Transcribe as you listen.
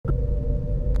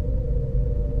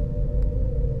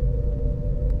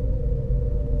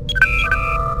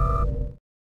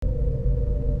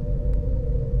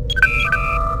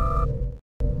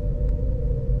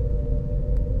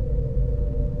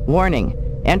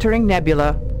Warning. Entering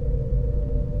nebula.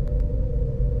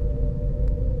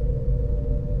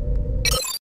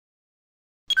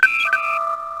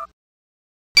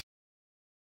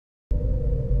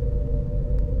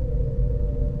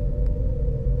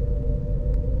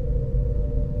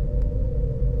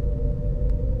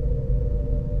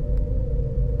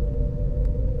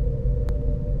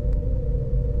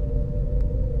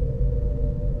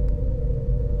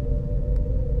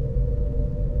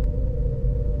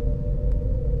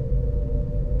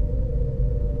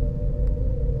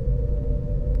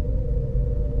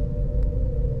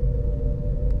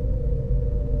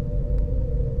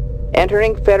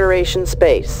 Entering Federation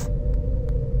space.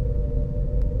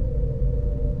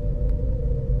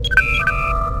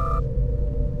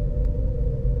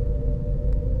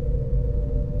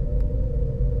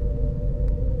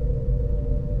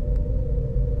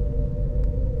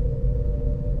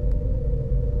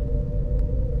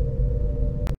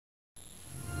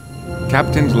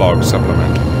 Captain's log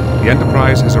supplement. The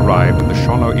Enterprise has arrived at the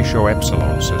Shono Isho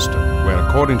Epsilon system, where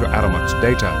according to Aramut's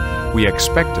data, we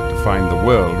expected to find the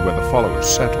world where the followers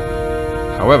settled.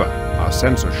 However, our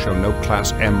sensors show no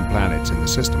Class M planets in the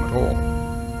system at all.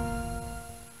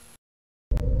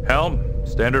 Helm,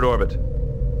 standard orbit.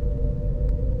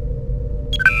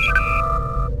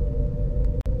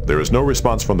 There is no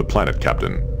response from the planet,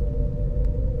 Captain.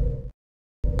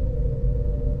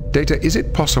 Data, is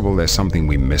it possible there's something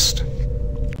we missed?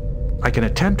 I can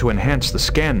attempt to enhance the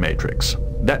scan matrix.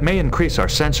 That may increase our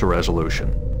sensor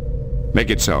resolution. Make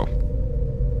it so.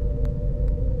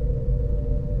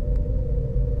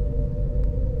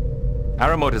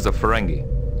 Aramut is a Ferengi.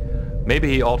 Maybe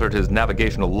he altered his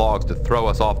navigational logs to throw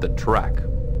us off the track.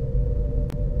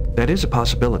 That is a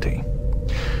possibility.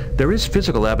 There is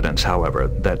physical evidence, however,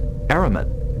 that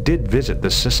Aramut did visit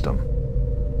this system.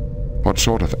 What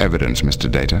sort of evidence,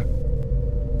 Mr. Data?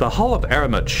 The hull of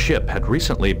Aramut's ship had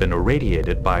recently been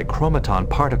irradiated by chromaton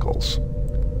particles.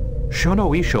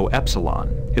 Shono Isho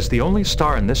Epsilon is the only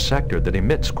star in this sector that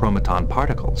emits chromaton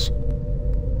particles.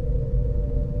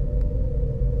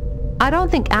 I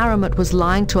don't think Aramut was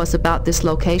lying to us about this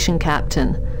location,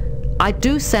 Captain. I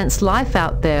do sense life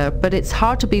out there, but it's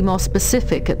hard to be more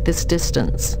specific at this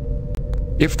distance.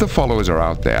 If the followers are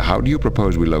out there, how do you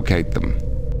propose we locate them?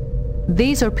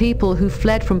 These are people who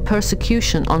fled from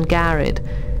persecution on Garid.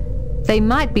 They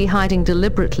might be hiding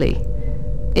deliberately.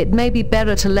 It may be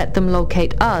better to let them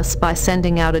locate us by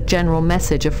sending out a general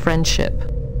message of friendship.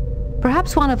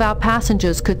 Perhaps one of our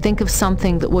passengers could think of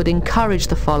something that would encourage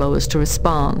the followers to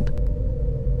respond.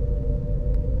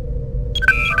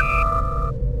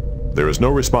 There is no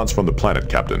response from the planet,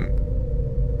 Captain.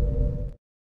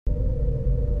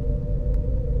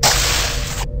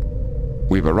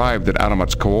 We've arrived at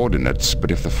Aramut's coordinates,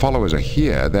 but if the followers are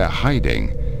here, they're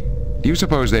hiding. Do you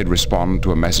suppose they'd respond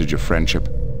to a message of friendship?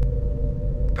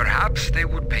 Perhaps they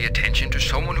would pay attention to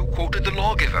someone who quoted the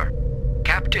lawgiver.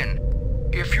 Captain,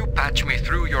 if you patch me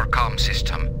through your comm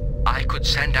system, I could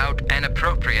send out an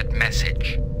appropriate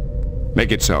message.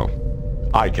 Make it so.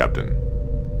 Aye, Captain.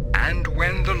 And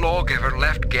when the lawgiver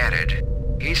left Garid,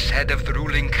 he said of the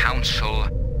ruling council,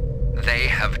 "They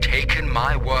have taken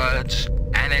my words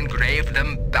and engraved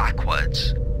them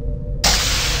backwards."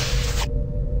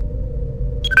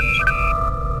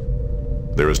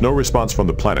 There is no response from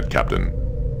the planet, Captain.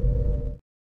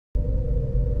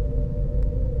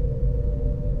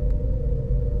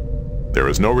 There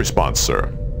is no response, sir.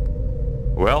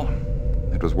 Well,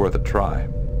 it was worth a try.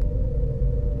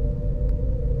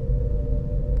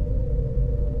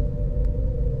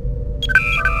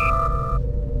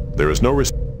 There is no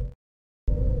response.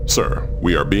 Sir,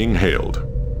 we are being hailed.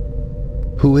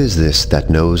 Who is this that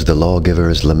knows the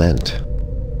lawgiver's lament?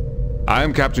 I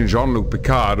am Captain Jean-Luc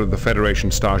Picard of the Federation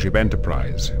Starship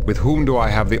Enterprise. With whom do I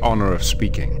have the honor of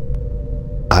speaking?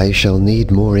 I shall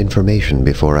need more information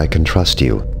before I can trust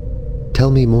you. Tell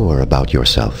me more about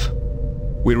yourself.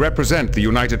 We represent the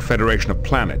United Federation of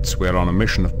Planets. We're on a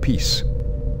mission of peace.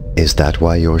 Is that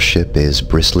why your ship is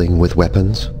bristling with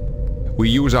weapons? We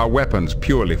use our weapons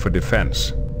purely for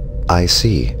defense. I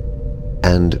see.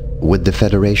 And would the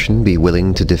Federation be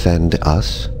willing to defend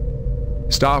us?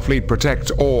 Starfleet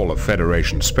protects all of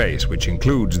Federation space, which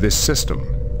includes this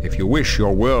system. If you wish,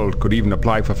 your world could even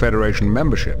apply for Federation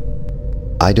membership.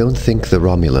 I don't think the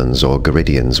Romulans or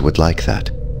Garidians would like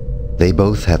that. They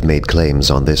both have made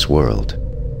claims on this world.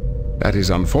 That is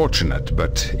unfortunate,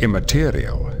 but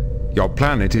immaterial. Your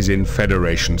planet is in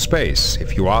Federation space.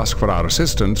 If you ask for our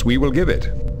assistance, we will give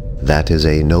it. That is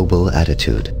a noble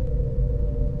attitude.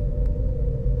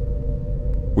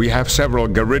 We have several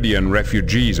Garidian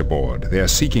refugees aboard. They are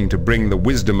seeking to bring the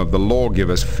wisdom of the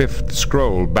Lawgiver's fifth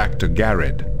scroll back to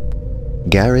Garid.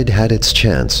 Garid had its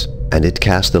chance, and it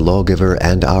cast the Lawgiver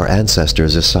and our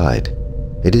ancestors aside.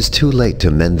 It is too late to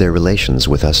mend their relations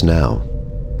with us now.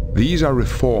 These are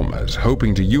reformers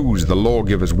hoping to use the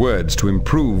Lawgiver's words to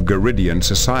improve Garidian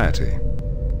society.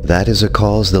 That is a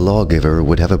cause the Lawgiver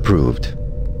would have approved.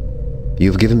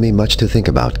 You've given me much to think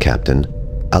about, Captain.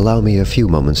 Allow me a few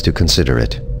moments to consider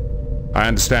it. I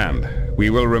understand. We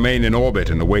will remain in orbit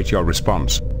and await your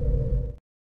response.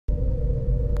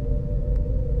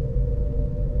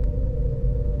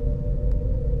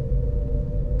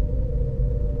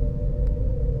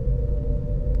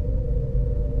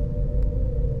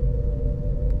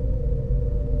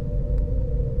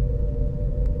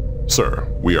 Sir,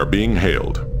 we are being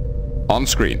hailed. On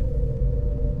screen.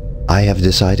 I have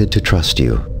decided to trust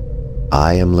you.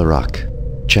 I am Larak,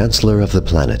 Chancellor of the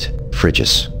planet,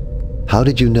 Phrygius. How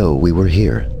did you know we were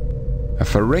here? A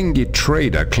Ferengi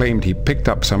trader claimed he picked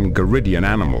up some Garidian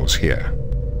animals here.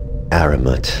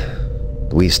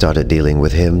 Aramut. We started dealing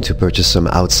with him to purchase some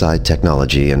outside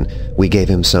technology, and we gave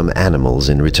him some animals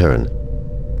in return.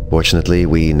 Fortunately,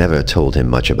 we never told him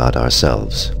much about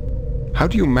ourselves. How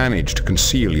do you manage to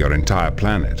conceal your entire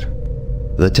planet?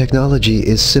 The technology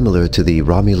is similar to the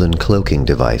Romulan cloaking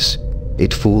device.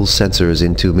 It fools sensors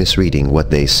into misreading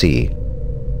what they see.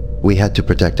 We had to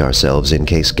protect ourselves in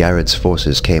case Garid's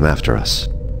forces came after us.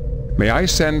 May I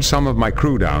send some of my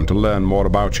crew down to learn more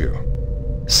about you?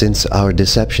 Since our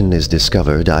deception is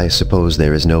discovered, I suppose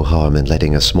there is no harm in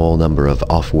letting a small number of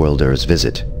off-worlders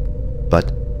visit.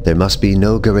 But there must be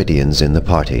no Garidians in the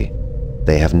party.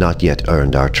 They have not yet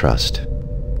earned our trust.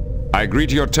 I agree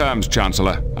to your terms,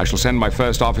 Chancellor. I shall send my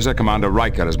first officer, Commander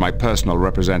Riker, as my personal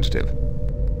representative.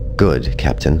 Good,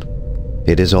 Captain.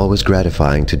 It is always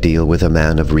gratifying to deal with a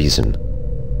man of reason.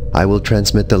 I will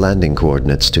transmit the landing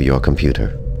coordinates to your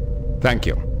computer. Thank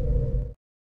you.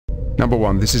 Number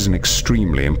one, this is an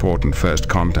extremely important first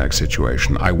contact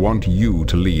situation. I want you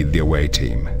to lead the away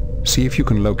team. See if you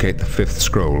can locate the fifth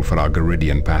scroll for our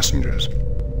Garidian passengers.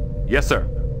 Yes, sir.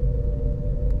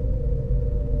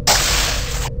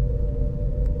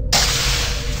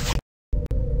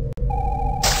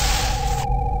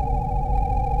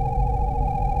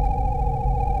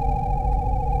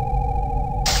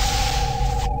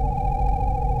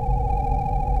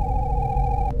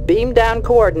 Beam down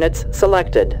coordinates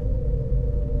selected.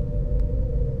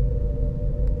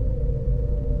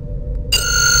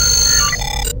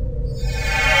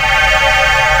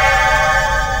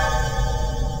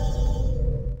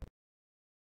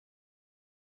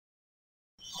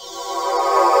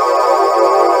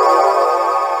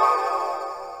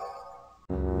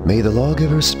 May the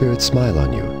Lawgiver's spirit smile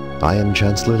on you. I am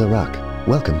Chancellor Larak.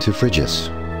 Welcome to Phrygius.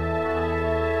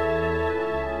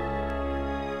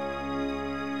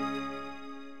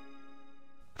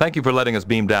 Thank you for letting us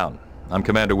beam down. I'm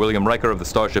Commander William Riker of the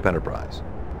Starship Enterprise.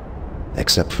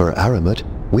 Except for Aramut,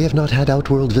 we have not had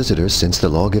Outworld visitors since the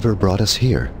Lawgiver brought us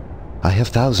here. I have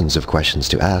thousands of questions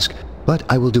to ask, but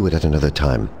I will do it at another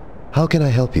time. How can I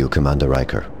help you, Commander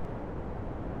Riker?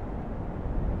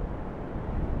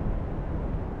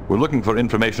 We're looking for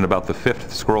information about the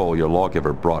fifth scroll your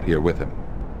Lawgiver brought here with him.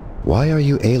 Why are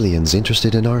you aliens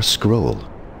interested in our scroll?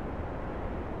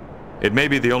 It may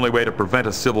be the only way to prevent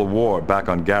a civil war back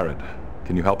on Garid.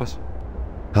 Can you help us?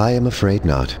 I am afraid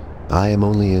not. I am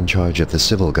only in charge of the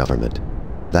civil government.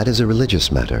 That is a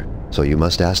religious matter, so you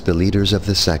must ask the leaders of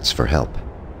the sects for help.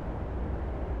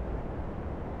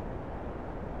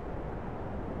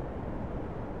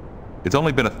 It's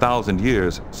only been 1,000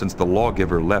 years since the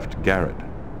Lawgiver left Garid.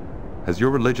 Has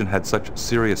your religion had such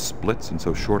serious splits in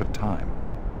so short a time?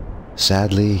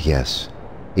 Sadly, yes.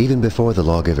 Even before the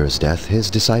Lawgiver's death, his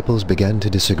disciples began to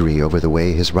disagree over the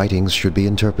way his writings should be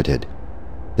interpreted.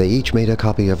 They each made a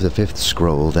copy of the fifth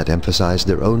scroll that emphasized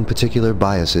their own particular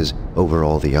biases over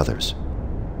all the others.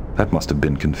 That must have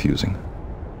been confusing.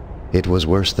 It was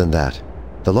worse than that.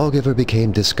 The Lawgiver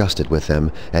became disgusted with them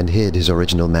and hid his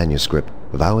original manuscript,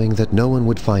 vowing that no one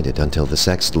would find it until the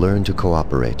sects learned to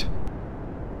cooperate.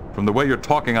 From the way you're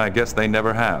talking, I guess they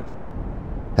never have.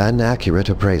 An accurate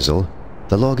appraisal.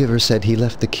 The Lawgiver said he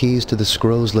left the keys to the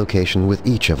scroll's location with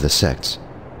each of the sects.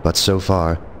 But so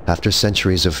far, after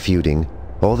centuries of feuding,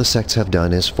 all the sects have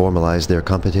done is formalize their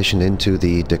competition into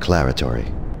the Declaratory.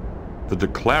 The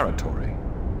Declaratory?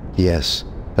 Yes,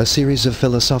 a series of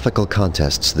philosophical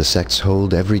contests the sects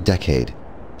hold every decade.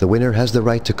 The winner has the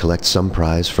right to collect some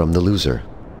prize from the loser.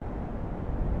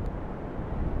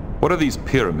 What are these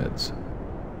pyramids?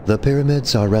 The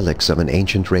pyramids are relics of an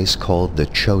ancient race called the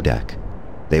Chodak.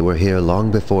 They were here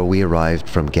long before we arrived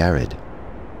from Garid.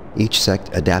 Each sect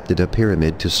adapted a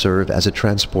pyramid to serve as a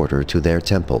transporter to their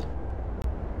temple.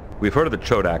 We've heard of the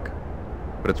Chodak,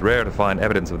 but it's rare to find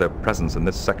evidence of their presence in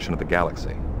this section of the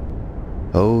galaxy.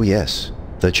 Oh yes,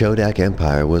 the Chodak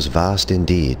Empire was vast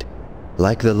indeed.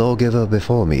 Like the lawgiver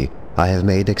before me, I have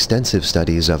made extensive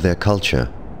studies of their culture.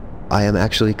 I am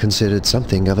actually considered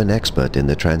something of an expert in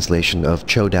the translation of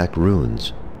Chodak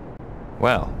runes.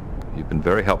 Well, you've been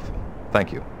very helpful.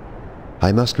 Thank you.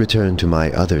 I must return to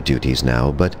my other duties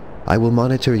now, but I will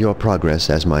monitor your progress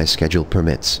as my schedule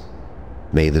permits.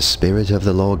 May the spirit of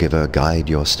the lawgiver guide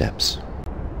your steps.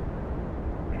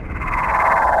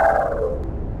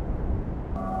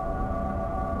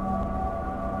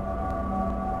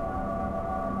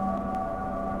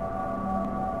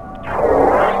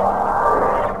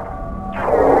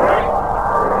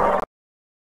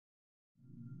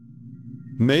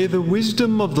 May the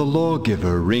wisdom of the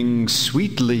lawgiver ring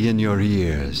sweetly in your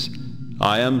ears.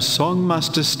 I am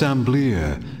Songmaster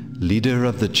Stamblier, leader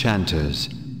of the Chanters.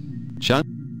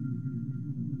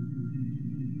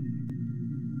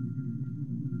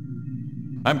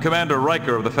 I'm Commander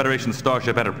Riker of the Federation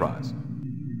Starship Enterprise.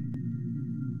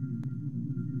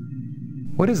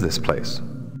 What is this place?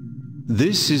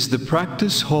 This is the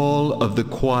practice hall of the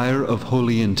Choir of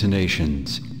Holy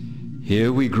Intonations.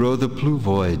 Here we grow the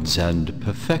pluvoids and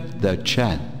perfect their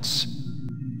chants.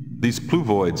 These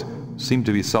pluvoids seem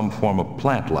to be some form of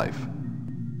plant life.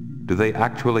 Do they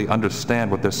actually understand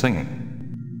what they're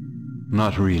singing?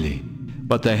 Not really,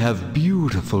 but they have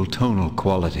beautiful tonal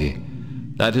quality.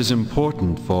 That is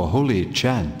important for holy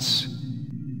chants.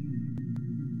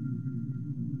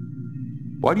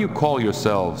 Why do you call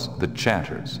yourselves the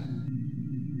Chanters?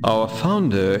 Our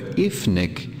founder,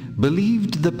 Ifnik,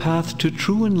 believed the path to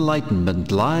true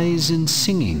enlightenment lies in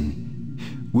singing.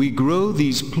 We grow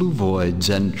these pluvoids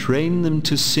and train them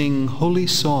to sing holy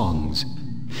songs.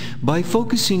 By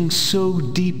focusing so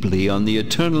deeply on the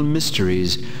eternal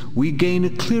mysteries, we gain a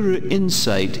clearer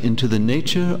insight into the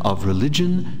nature of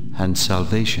religion and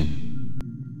salvation.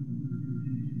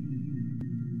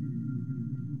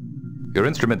 Your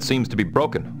instrument seems to be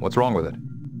broken. What's wrong with it?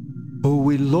 Oh,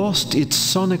 we lost its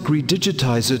sonic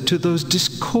redigitizer to those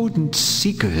discordant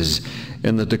seekers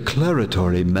in the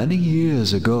declaratory many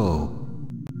years ago.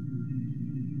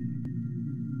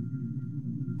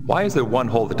 Why is there one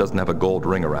hole that doesn't have a gold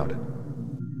ring around it?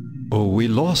 Oh, we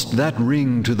lost that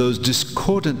ring to those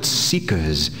discordant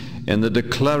seekers in the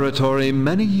declaratory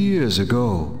many years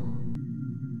ago.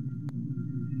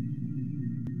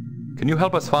 Can you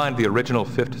help us find the original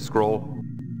fifth scroll?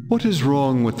 What is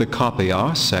wrong with the copy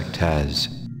our sect has?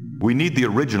 We need the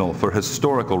original for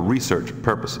historical research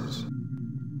purposes.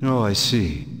 Oh, I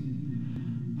see.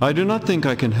 I do not think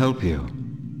I can help you.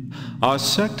 Our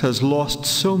sect has lost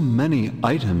so many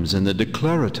items in the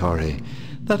declaratory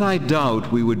that I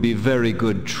doubt we would be very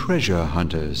good treasure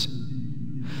hunters.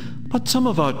 But some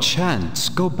of our chants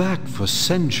go back for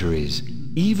centuries,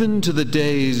 even to the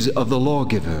days of the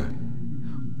lawgiver.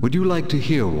 Would you like to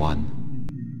hear one?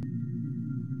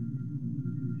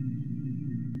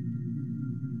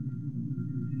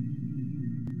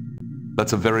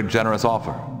 That's a very generous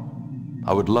offer.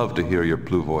 I would love to hear your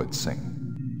pluvoids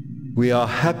sing. We are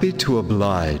happy to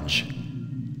oblige.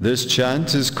 This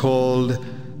chant is called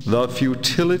The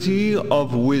Futility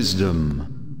of Wisdom.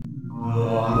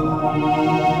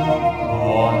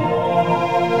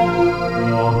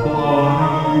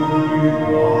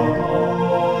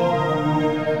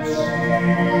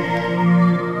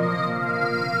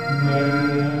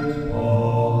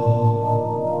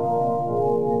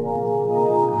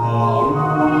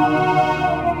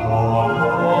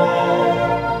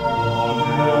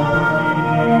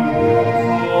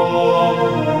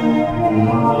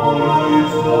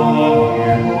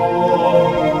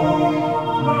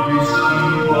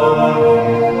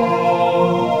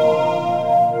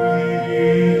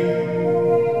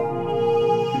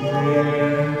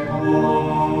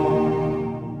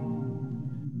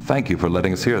 Thank you for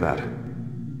letting us hear that.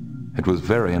 It was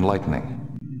very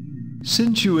enlightening.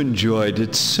 Since you enjoyed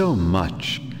it so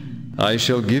much, I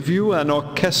shall give you an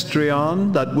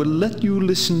orchestrion that will let you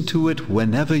listen to it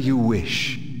whenever you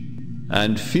wish.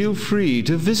 And feel free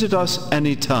to visit us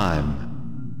any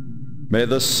time. May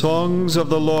the songs of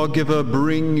the lawgiver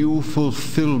bring you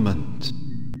fulfillment.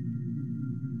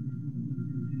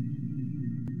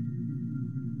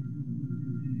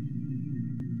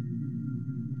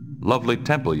 Lovely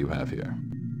temple you have here.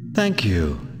 Thank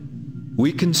you.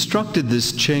 We constructed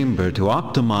this chamber to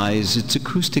optimize its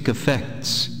acoustic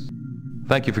effects.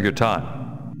 Thank you for your time.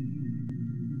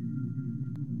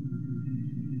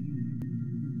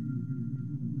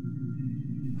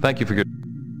 Thank you for your...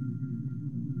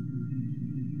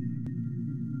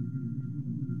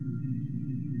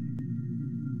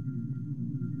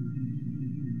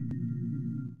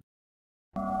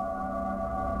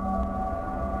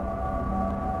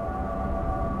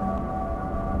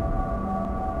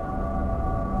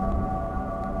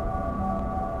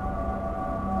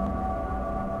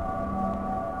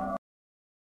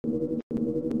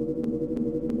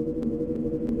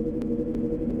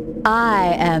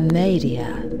 I am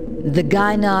Madia, the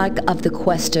Gynarch of the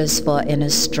Questers for Inner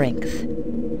Strength.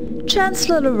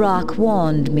 Chancellor Larak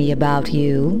warned me about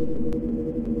you.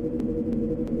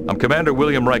 I'm Commander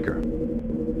William Riker.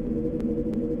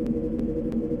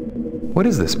 What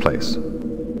is this place?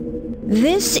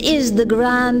 This is the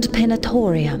Grand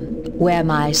Penatorium, where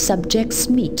my subjects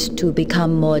meet to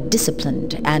become more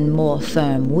disciplined and more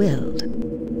firm-willed.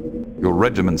 Your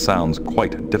regimen sounds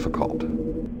quite difficult.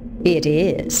 It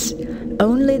is.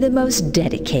 Only the most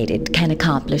dedicated can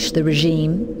accomplish the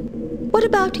regime. What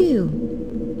about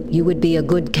you? You would be a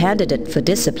good candidate for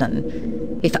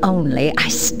discipline, if only I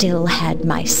still had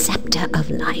my scepter of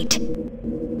light.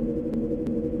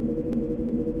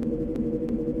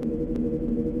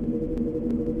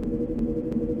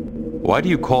 Why do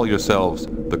you call yourselves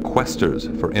the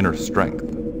Questers for Inner Strength?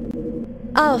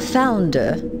 Our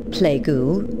founder,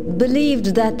 Plagu,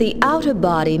 believed that the outer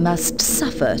body must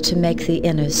suffer to make the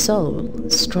inner soul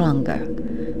stronger.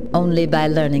 Only by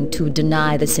learning to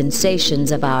deny the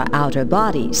sensations of our outer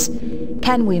bodies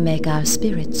can we make our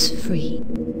spirits free.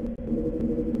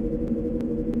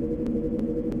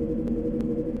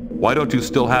 Why don't you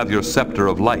still have your Scepter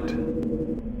of Light?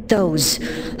 Those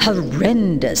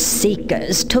horrendous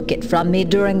Seekers took it from me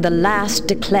during the last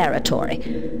declaratory.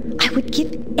 I would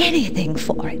give anything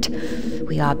for it.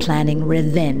 We are planning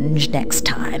revenge next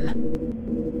time.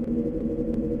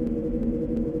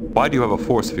 Why do you have a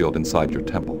force field inside your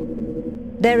temple?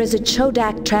 There is a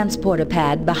Chodak transporter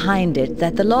pad behind it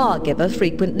that the lawgiver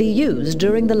frequently used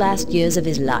during the last years of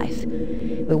his life.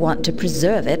 We want to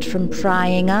preserve it from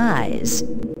prying eyes.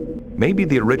 Maybe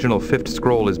the original Fifth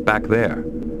Scroll is back there.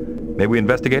 May we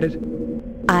investigate it?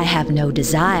 I have no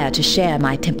desire to share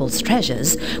my temple's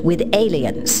treasures with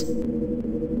aliens.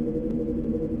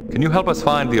 Can you help us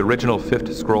find the original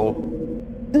Fifth Scroll?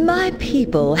 My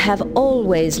people have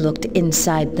always looked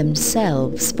inside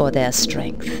themselves for their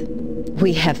strength.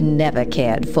 We have never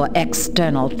cared for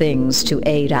external things to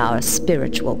aid our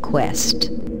spiritual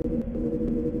quest.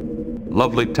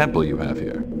 Lovely temple you have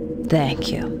here.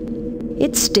 Thank you.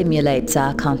 It stimulates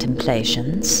our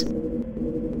contemplations.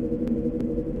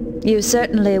 You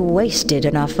certainly wasted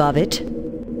enough of it.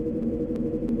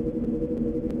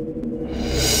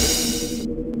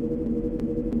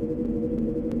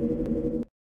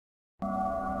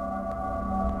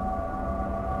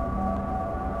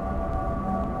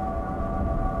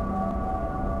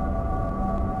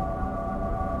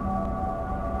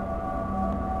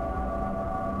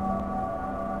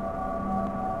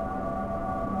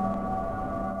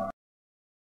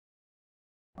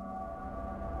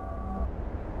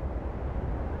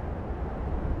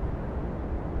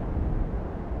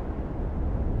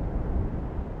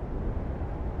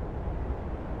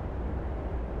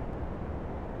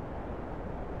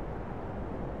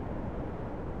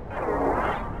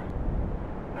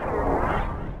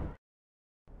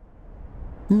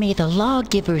 May the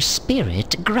lawgiver's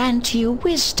spirit grant you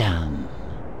wisdom.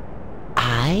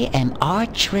 I am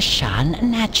Arch Rashan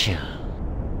Natchel,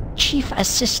 Chief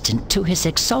Assistant to His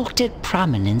Exalted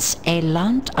Prominence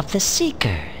Elant of the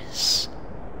Seekers.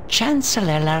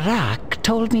 Chancellor Larak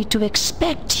told me to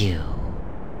expect you.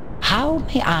 How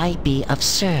may I be of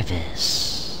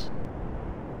service?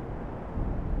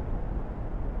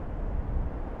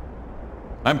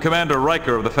 I'm Commander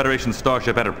Riker of the Federation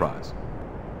Starship Enterprise.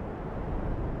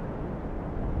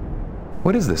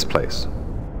 What is this place?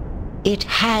 It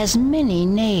has many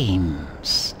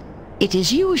names. It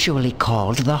is usually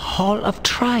called the Hall of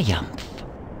Triumph,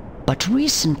 but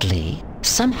recently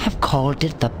some have called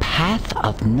it the Path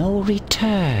of No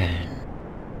Return.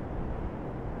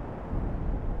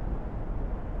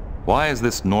 Why is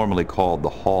this normally called the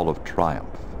Hall of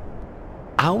Triumph?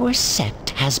 Our sect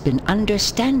has been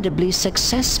understandably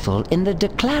successful in the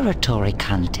declaratory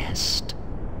contest.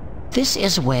 This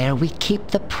is where we keep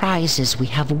the prizes we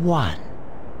have won,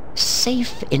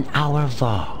 safe in our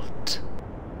vault.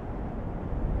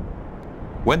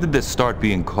 When did this start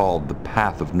being called the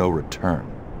Path of No Return?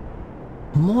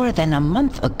 More than a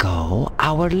month ago,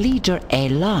 our leader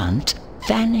Elant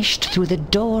vanished through the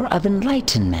Door of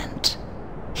Enlightenment.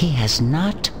 He has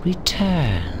not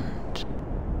returned.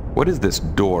 What is this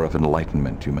Door of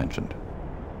Enlightenment you mentioned?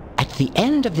 At the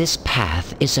end of this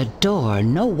path is a door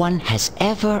no one has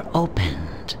ever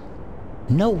opened.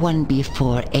 No one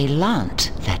before Elant,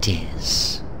 that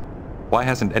is. Why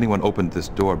hasn't anyone opened this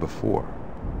door before?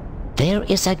 There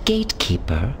is a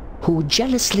gatekeeper who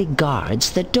jealously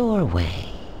guards the doorway.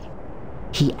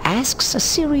 He asks a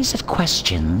series of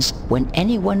questions when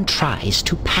anyone tries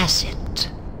to pass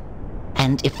it.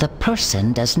 And if the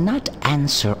person does not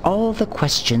answer all the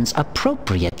questions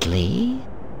appropriately,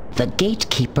 the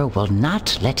gatekeeper will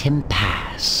not let him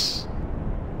pass.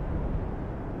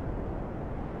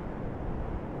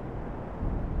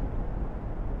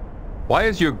 Why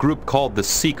is your group called the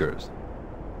Seekers?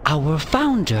 Our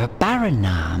founder,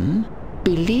 Baranam,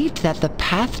 believed that the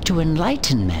path to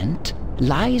enlightenment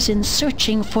lies in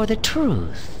searching for the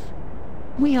truth.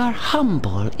 We are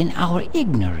humble in our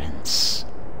ignorance.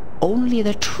 Only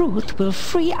the truth will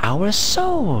free our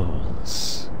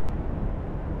souls.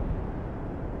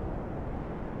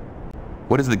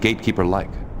 What is the gatekeeper like?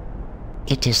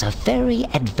 It is a very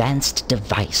advanced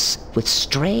device with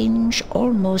strange,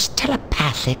 almost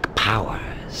telepathic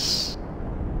powers.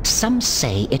 Some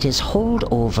say it is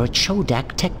holdover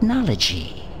Chodak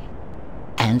technology,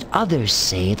 and others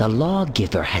say the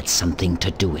lawgiver had something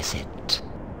to do with it.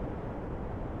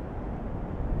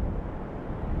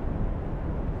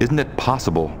 Isn't it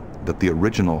possible that the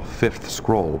original fifth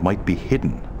scroll might be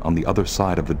hidden on the other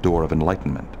side of the door of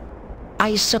enlightenment?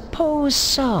 I suppose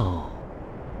so.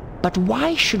 But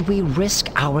why should we risk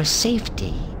our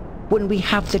safety when we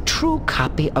have the true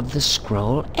copy of the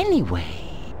scroll anyway?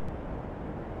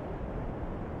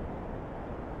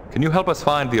 Can you help us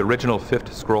find the original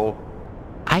fifth scroll?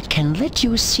 I can let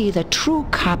you see the true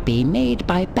copy made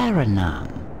by Baranam,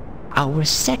 our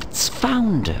sect's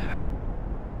founder.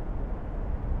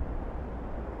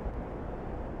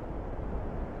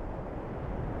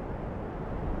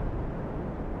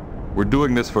 We're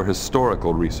doing this for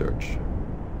historical research.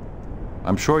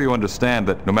 I'm sure you understand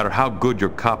that no matter how good your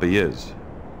copy is,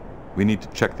 we need to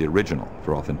check the original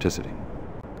for authenticity.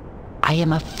 I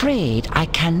am afraid I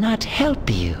cannot help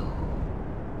you.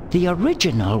 The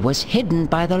original was hidden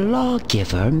by the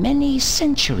lawgiver many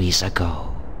centuries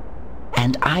ago,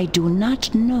 and I do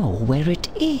not know where it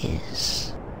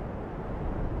is.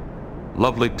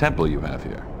 Lovely temple you have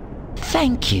here.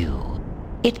 Thank you.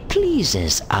 It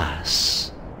pleases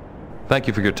us. Thank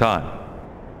you for your time.